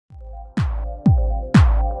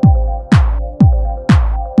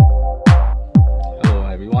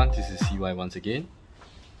this is CY once again.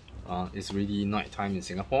 It's really night time in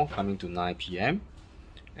Singapore, coming to 9 PM,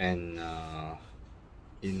 and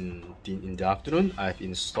in the afternoon I've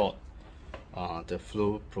installed the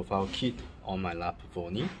flow profile kit on my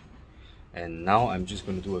Pavoni, and now I'm just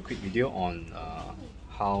going to do a quick video on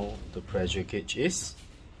how the pressure gauge is,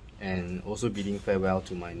 and also bidding farewell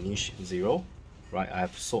to my niche 0. Right,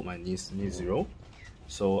 I've sold my niche 0,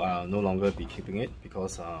 so I'll no longer be keeping it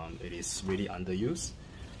because it is really underused.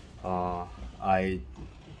 I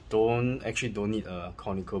don't need a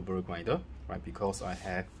conical burr grinder, right? Because I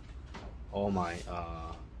have all my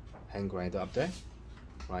hand grinder up there,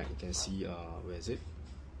 right? You can see where is it?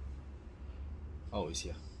 Oh, it's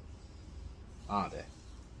here. There,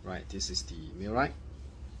 right? This is the millwright,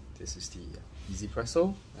 this is the easy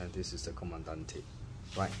presso, and this is the comandante,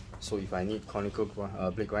 right? So if I need conical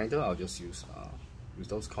blade grinder, I'll just use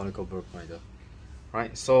those conical burr grinder,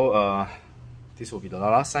 right? So this will be the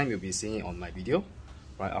last time you'll be seeing it on my video.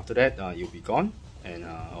 Right after that, you'll be gone, and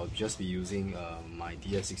I'll just be using my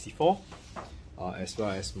DF64 as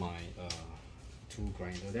well as my tool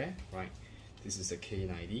grinder there. Right, this is the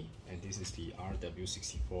K90, and this is the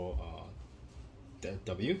RW64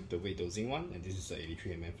 W, the weight dosing one, and this is the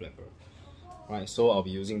 83 mm flapper. Right, so I'll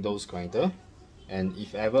be using those grinder, and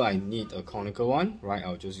if ever I need a conical one, right,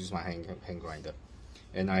 I'll just use my hand grinder.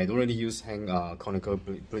 And I don't really use conical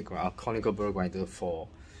burr grinder for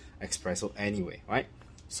espresso anyway, right?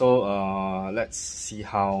 So let's see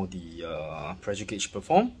how the pressure gauge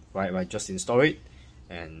perform. Right, I just install it,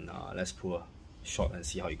 and let's pull a shot and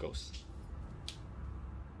see how it goes.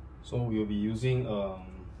 So we'll be using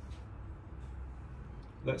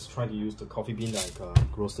let's try to use the coffee bean that I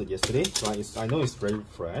roasted yesterday. Right, I know it's very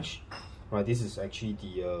fresh. Right, this is actually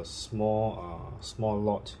the small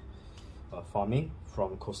lot farming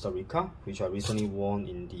from Costa Rica, which I recently won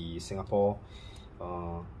in the Singapore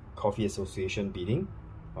Coffee Association bidding.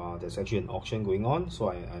 There's actually an auction going on, so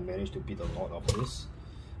I managed to bid a lot of this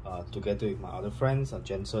together with my other friends,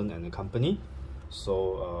 Jensen and the company.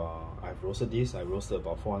 So I've roasted this. I roasted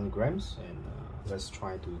about 400 grams, and let's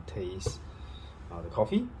try to taste the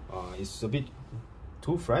coffee. It's a bit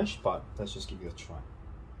too fresh, but let's just give it a try.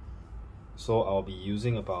 So I'll be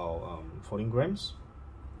using about 14 grams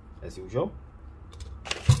as usual.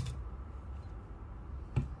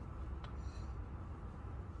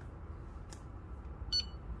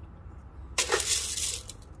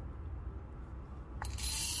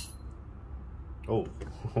 Oh,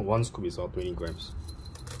 one scoop is about 20 grams.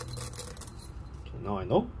 Okay, now I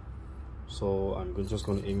know. So I'm just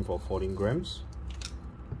going to aim for 14 grams.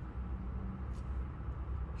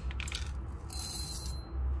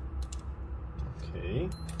 Okay.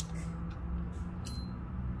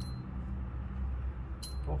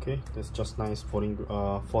 Okay, that's just nice. 14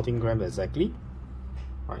 grams exactly.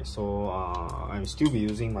 Alright, so I'm still be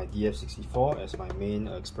using my DF64 as my main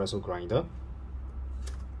espresso grinder.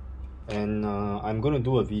 And I'm going to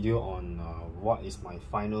do a video on what is my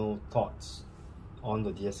final thoughts on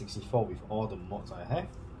the DF64 with all the mods I have.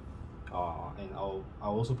 And I'll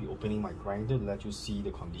also be opening my grinder to let you see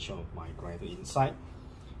the condition of my grinder inside,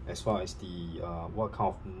 as well as the what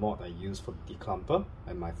kind of mod I use for the declumper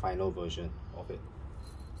and my final version of it.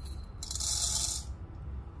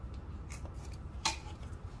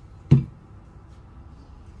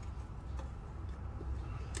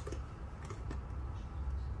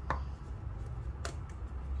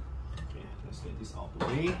 Let's get this out of the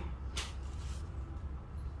way.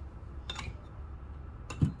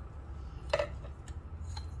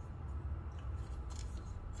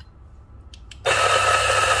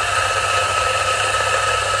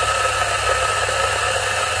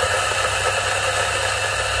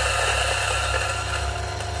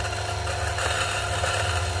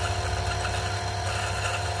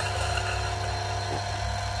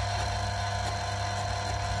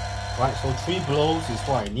 Right, so 3 blows is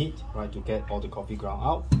what I need, right, to get all the coffee ground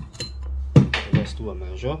out. So let's do a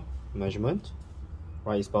measurement.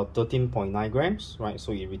 Right, it's about 13.9 grams, right,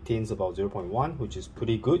 so it retains about 0.1, which is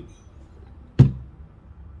pretty good.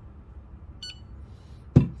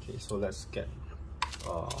 Okay, so let's get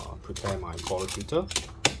prepare my bottle filter.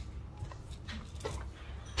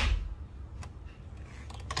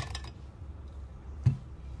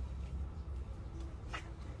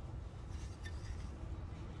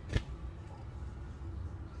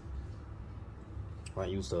 I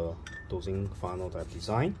use the dosing funnel that I've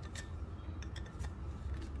designed.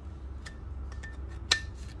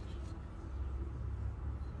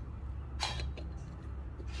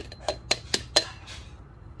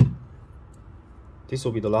 This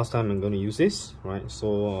will be the last time I'm going to use this, right?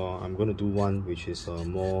 So I'm going to do one which is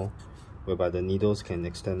more whereby the needles can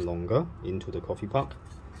extend longer into the coffee puck.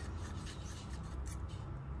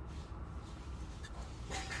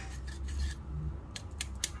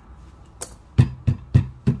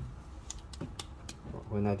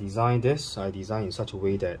 When I design this, I design in such a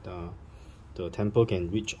way that the temper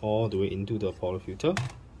can reach all the way into the portafilter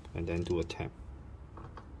and then do a tap.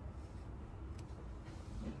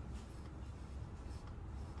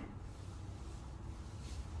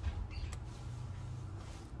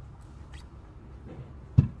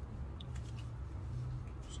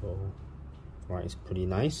 So, right, it's pretty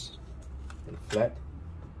nice and flat.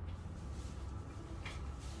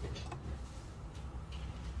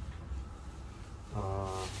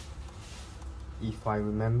 If I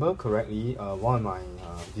remember correctly, one of my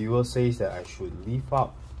viewers says that I should lift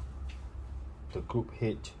up the group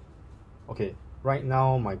head. Okay, right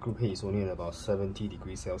now my group head is only at about 70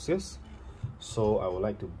 degrees Celsius, so I would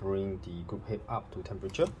like to bring the group head up to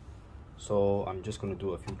temperature. So I'm just going to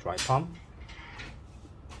do a few dry pump.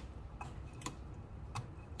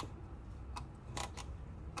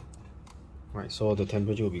 Right, so the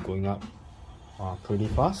temperature will be going up pretty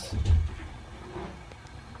fast.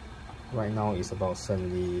 Right now it's about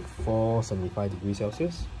 74, 75 degrees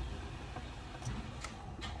Celsius.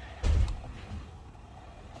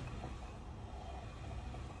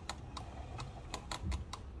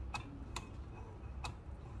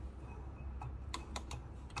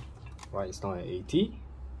 Right, it's now at 80.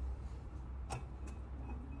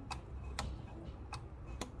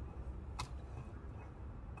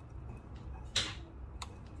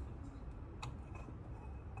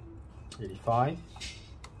 $85.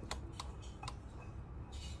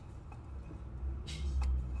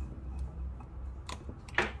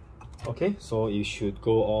 Okay, so it should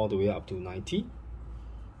go all the way up to 90.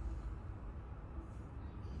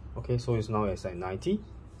 Okay, so it's now at 90.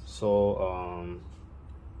 So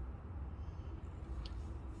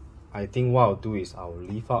I think what I'll do is I'll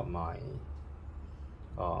lift up my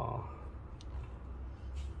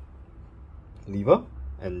lever,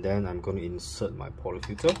 and then I'm going to insert my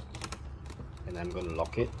portafilter and I'm going to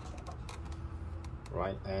lock it.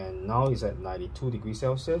 Right, and now it's at 92 degrees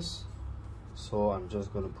Celsius. So I'm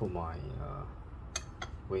just going to put my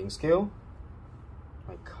weighing scale,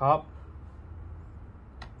 my cup.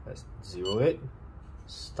 Let's zero it,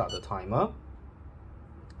 start the timer,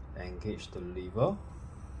 engage the lever.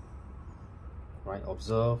 Right,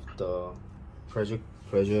 observe the pressure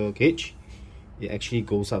gauge. It actually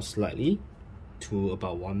goes up slightly to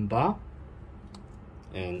about 1 bar,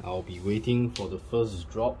 and I'll be waiting for the first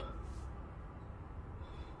drop.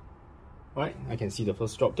 Right, I can see the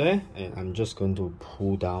first drop there, and I'm just going to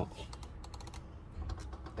pull down,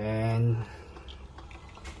 and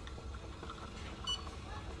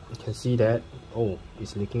you can see that, oh,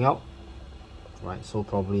 it's leaking out. Right, so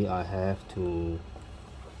probably I have to,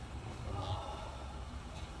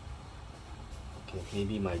 okay,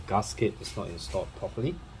 maybe my gasket is not installed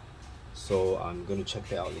properly, so I'm going to check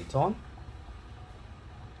that out later on,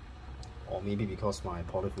 or maybe because my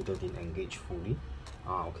portafilter didn't engage fully.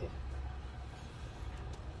 Okay.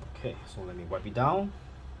 Okay, so let me wipe it down.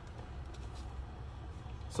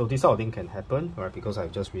 So this sort of thing can happen, right? Because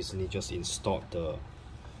I've just recently installed the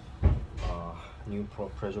new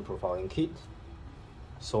pressure profiling kit.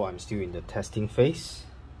 So I'm still in the testing phase.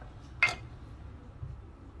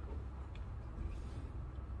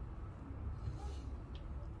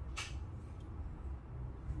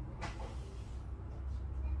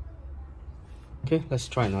 Okay, let's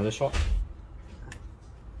try another shot.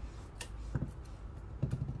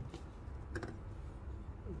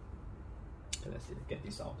 Let's get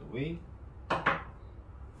this out of the way.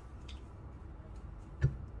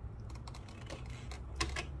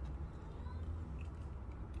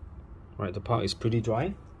 Right, the part is pretty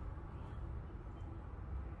dry.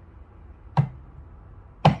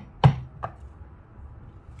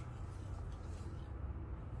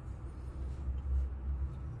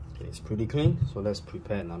 Okay, it's pretty clean, so let's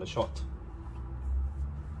prepare another shot.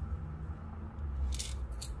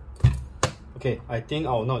 Okay, I think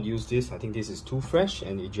I will not use this. I think this is too fresh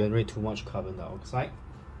and it generates too much carbon dioxide.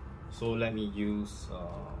 So let me use,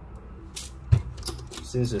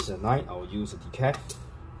 since it's at night, I will use a decaf.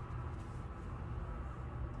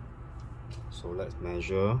 So let's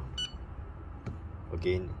measure,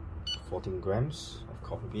 again, 14 grams of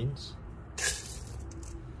coffee beans.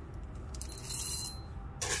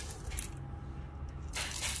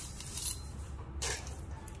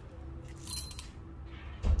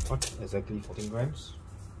 Exactly 14 grams.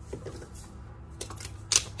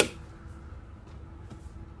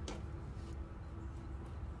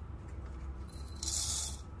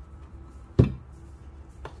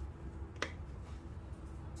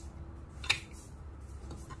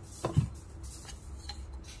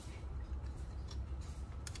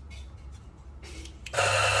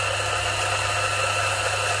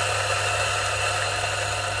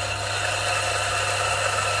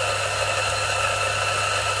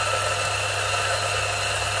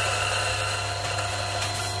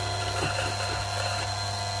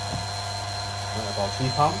 about 3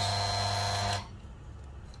 pounds.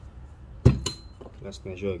 Let's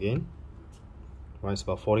measure again. Right, it's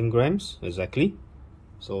about 14 grams exactly.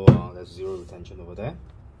 So there's 0 retention over there.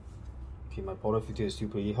 Okay, my powder filter is still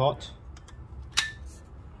pretty hot.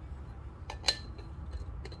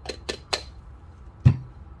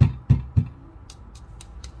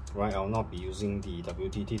 Right, I'll not be using the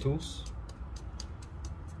WTT tools.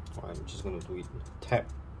 Right, I'm just going to do it tap,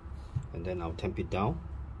 and then I'll tamp it down.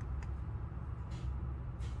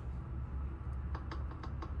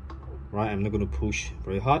 Right, I'm not going to push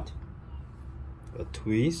very hard. A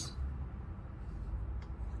twist.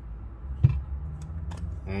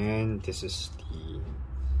 And this is the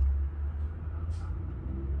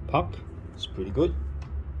puck. It's pretty good.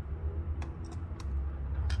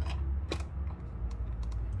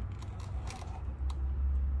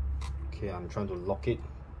 Okay, I'm trying to lock it.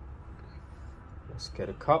 Let's get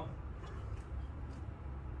a cup.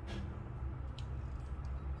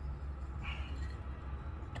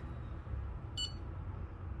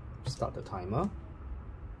 Start the timer.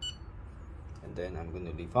 And then I'm going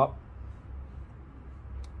to lift up.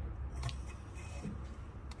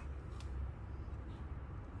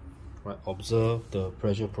 Right, observe the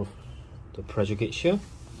pressure gauge here.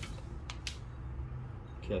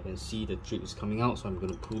 Okay, I can see the drip is coming out, so I'm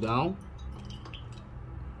going to pull down.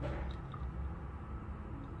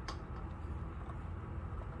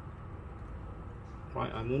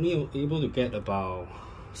 Right, I'm only able to get about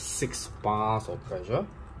 6 bars of pressure.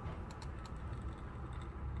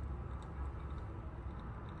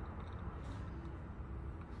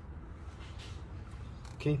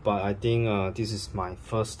 Okay, but I think this is my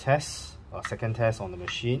first test, second test on the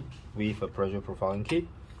machine with a pressure profiling kit.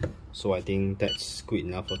 So I think that's good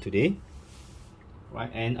enough for today.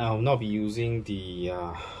 Right, and I'll not be using the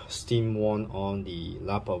steam wand on the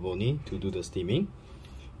La Pavoni to do the steaming.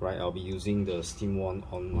 Right, I'll be using the steam wand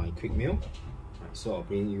on my quick mill. Right, so I'll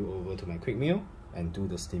bring you over to my quick mill and do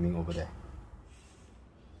the steaming over there.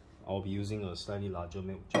 I'll be using a slightly larger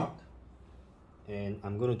milk jug, and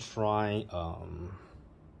I'm going to try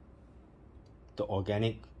the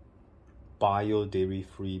organic bio dairy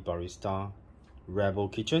free barista Rebel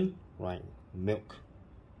Kitchen. Right, milk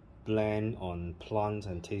blend on plants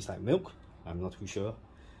and tastes like milk. I'm not too sure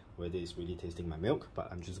whether it's really tasting my milk, but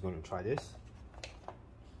I'm just going to try this.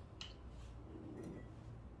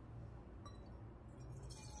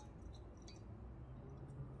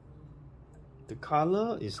 The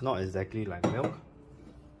color is not exactly like milk.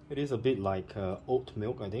 It is a bit like oat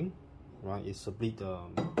milk, I think. Right, it's a bit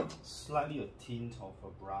slightly a tint of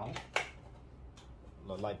a brown,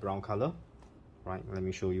 a light brown color. Right, let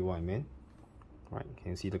me show you what I mean. Right,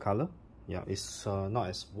 can you see the color? Yeah, it's not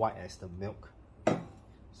as white as the milk.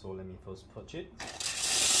 So let me first purge it.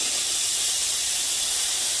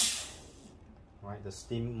 Right, the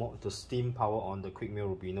steam power on the quick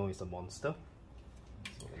mill Rubino is a monster.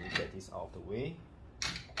 So let me get this out of the way.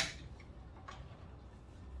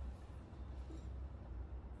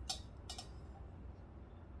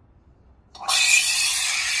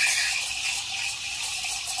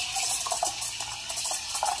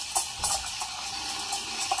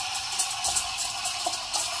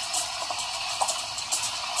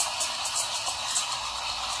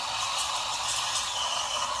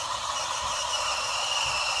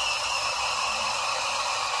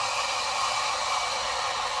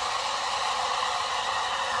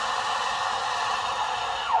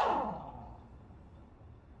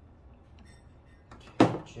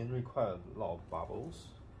 Generate quite a lot of bubbles.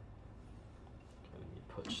 Okay, let me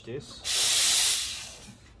purge this.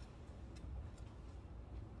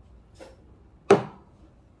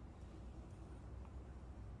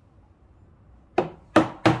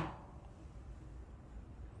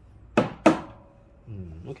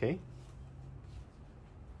 Okay.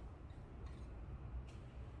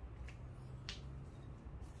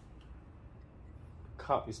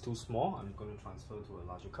 Cup is too small. I'm going to transfer to a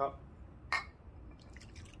larger cup.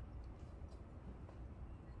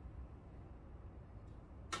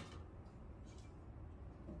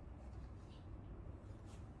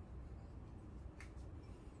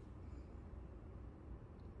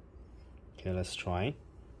 Okay, let's try.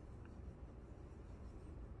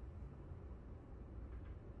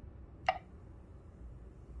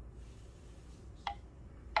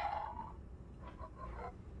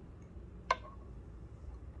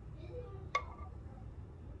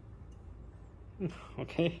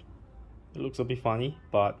 Okay, it looks a bit funny,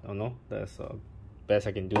 but I don't know, that's the best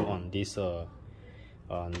I can do on this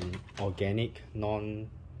organic,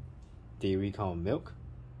 non-dairy kind of milk.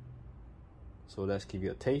 So let's give it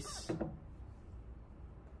a taste.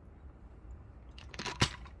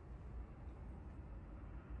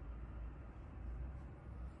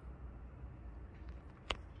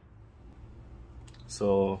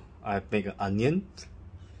 So I've made an onion,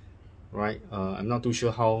 right? I'm not too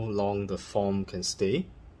sure how long the form can stay,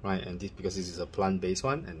 right? And this because this is a plant-based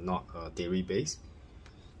one and not a dairy-based.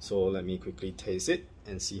 So let me quickly taste it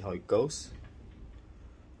and see how it goes.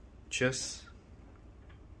 Cheers.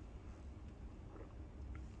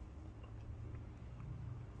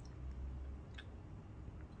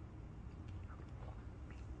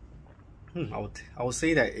 I would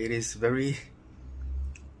say that it is very.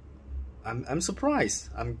 I'm surprised.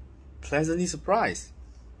 I'm pleasantly surprised.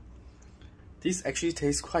 This actually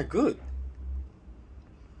tastes quite good.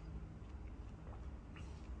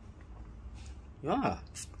 Yeah.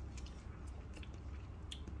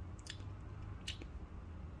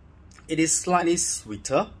 It is slightly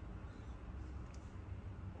sweeter.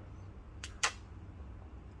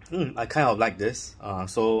 I kind of like this.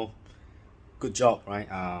 So good job, right?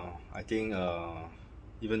 I think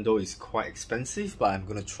even though it's quite expensive, but I'm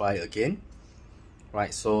gonna try it again.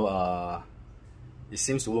 Right, so it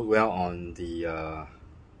seems to work well on the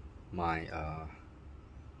my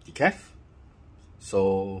decaf.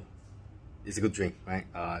 So it's a good drink, right?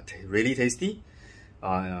 Really tasty.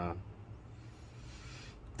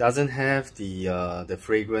 Doesn't have the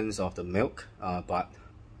fragrance of the milk, but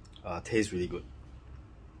tastes really good.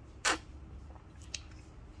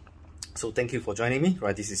 So thank you for joining me.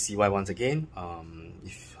 Right, this is CY once again.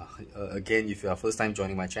 If you are first time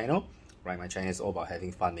joining my channel, right, my channel is all about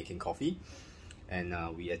having fun making coffee, and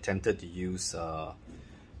we attempted to use the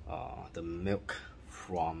milk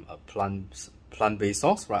from a plant-based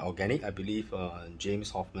source, right, organic. I believe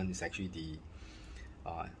James Hoffman is actually the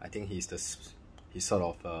I think he's sort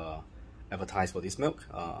of advertised for this milk,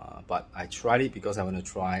 but I tried it because I want to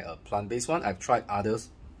try a plant-based one. I've tried others,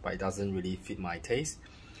 but it doesn't really fit my taste.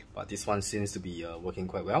 But this one seems to be working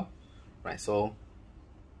quite well, right? So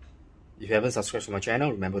if you haven't subscribed to my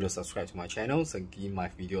channel, remember to subscribe to my channel and give my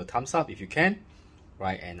video a thumbs up if you can,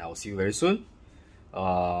 right? And I'll see you very soon.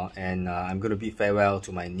 I'm gonna bid farewell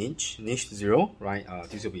to my niche 0, right?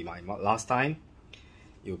 This will be my last time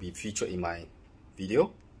it will be featured in my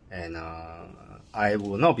video, and I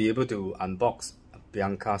will not be able to unbox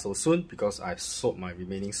Bianca so soon because I've sold my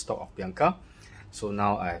remaining stock of Bianca. So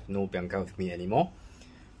now I have no Bianca with me anymore.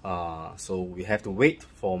 So we have to wait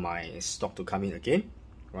for my stock to come in again,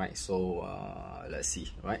 right? So let's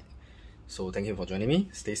see, right? So thank you for joining me.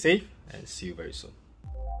 Stay safe and see you very soon.